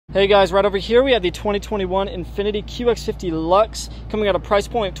Hey guys, right over here we have the 2021 Infiniti QX50 LUXE coming at a price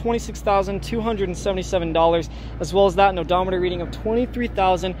point of $26,277, as well as that an odometer reading of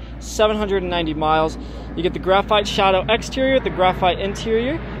 23,790 miles. You get the graphite shadow exterior, the graphite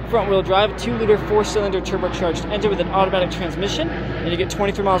interior, front wheel drive, 2-liter 4-cylinder turbocharged engine with an automatic transmission, and you get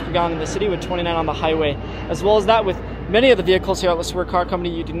 23 miles per gallon in the city with 29 on the highway. As well as that, with many of the vehicles here at LUXE Car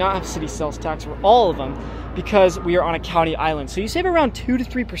Company, you do not have city sales tax for all of them, because we are on a county island. So you save around 2 to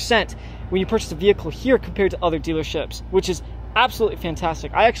 3% when you purchase a vehicle here compared to other dealerships, which is absolutely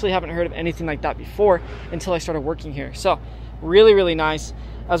fantastic. I actually haven't heard of anything like that before until I started working here. So really, really nice.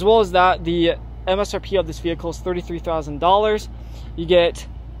 As well as that, the MSRP of this vehicle is $33,000. You get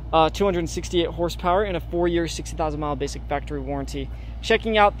 268 horsepower and a 4-year, 60,000 mile basic factory warranty.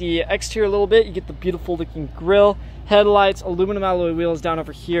 Checking out the exterior a little bit, you get the beautiful looking grille, headlights, aluminum alloy wheels down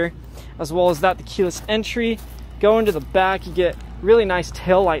over here, as well as that the keyless entry. Going to the back, you get really nice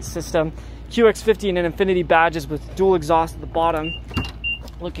tail light system, QX50 and an Infiniti badges with dual exhaust at the bottom,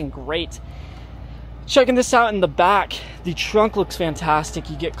 looking great. Checking this out in the back, the trunk looks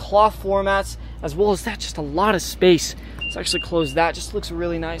fantastic. You get cloth floor mats, as well as that, just a lot of space. Let's actually close that, just looks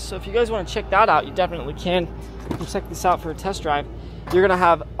really nice. So if you guys want to check that out, you definitely can. Check this out for a test drive. You're gonna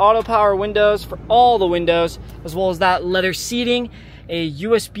have auto power windows for all the windows, as well as that leather seating, a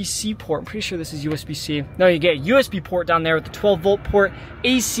USB-C port. I'm pretty sure this is USB-C. No, you get a USB port down there with the 12-volt port,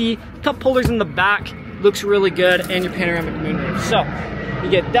 AC, cup holders in the back, looks really good, and your panoramic moonroof. So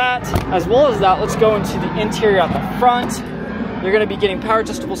you get that, as well as that. Let's go into the interior at the front. You're gonna be getting power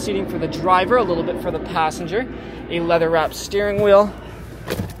adjustable seating for the driver, a little bit for the passenger, a leather wrapped steering wheel.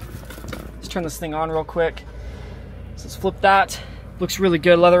 Let's turn this thing on real quick. So let's flip that. Looks really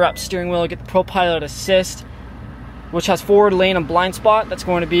good, leather wrapped steering wheel. You get the Pro Pilot Assist, which has forward lane and blind spot. That's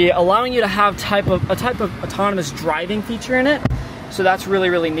going to be allowing you to have a type of autonomous driving feature in it. So that's really,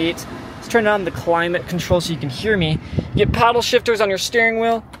 really neat. Let's turn on the climate control so you can hear me. You get paddle shifters on your steering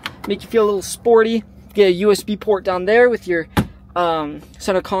wheel, make you feel a little sporty. You get a USB port down there with your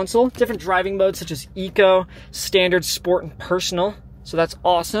center console. Different driving modes such as Eco, Standard, Sport, and Personal. So that's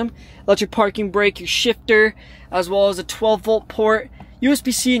awesome. Electric parking brake, your shifter, as well as a 12-volt port,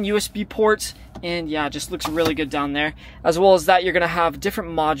 USB-C and USB ports, and yeah, it just looks really good down there. As well as that, you're gonna have different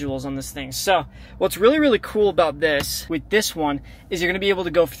modules on this thing. So what's really, really cool about this, with this one, is you're gonna be able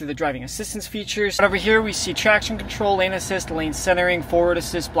to go through the driving assistance features. Over here, we see traction control, lane assist, lane centering, forward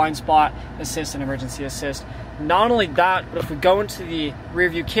assist, blind spot assist, and emergency assist. Not only that, but if we go into the rear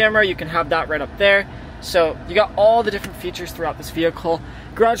view camera, you can have that right up there. So you got all the different features throughout this vehicle.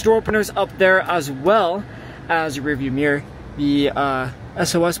 Garage door openers up there, as well as your rear view mirror, the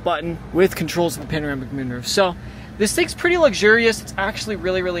SOS button with controls of the panoramic moonroof. So this thing's pretty luxurious. It's actually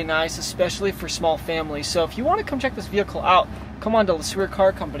really, really nice, especially for small families. So if you want to come check this vehicle out, come on to LUXE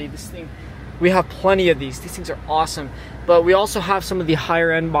Car Company. This thing, we have plenty of these. These things are awesome. But we also have some of the higher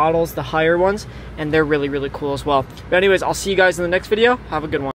end models, the higher ones, and they're really, really cool as well. But anyways, I'll see you guys in the next video. Have a good one.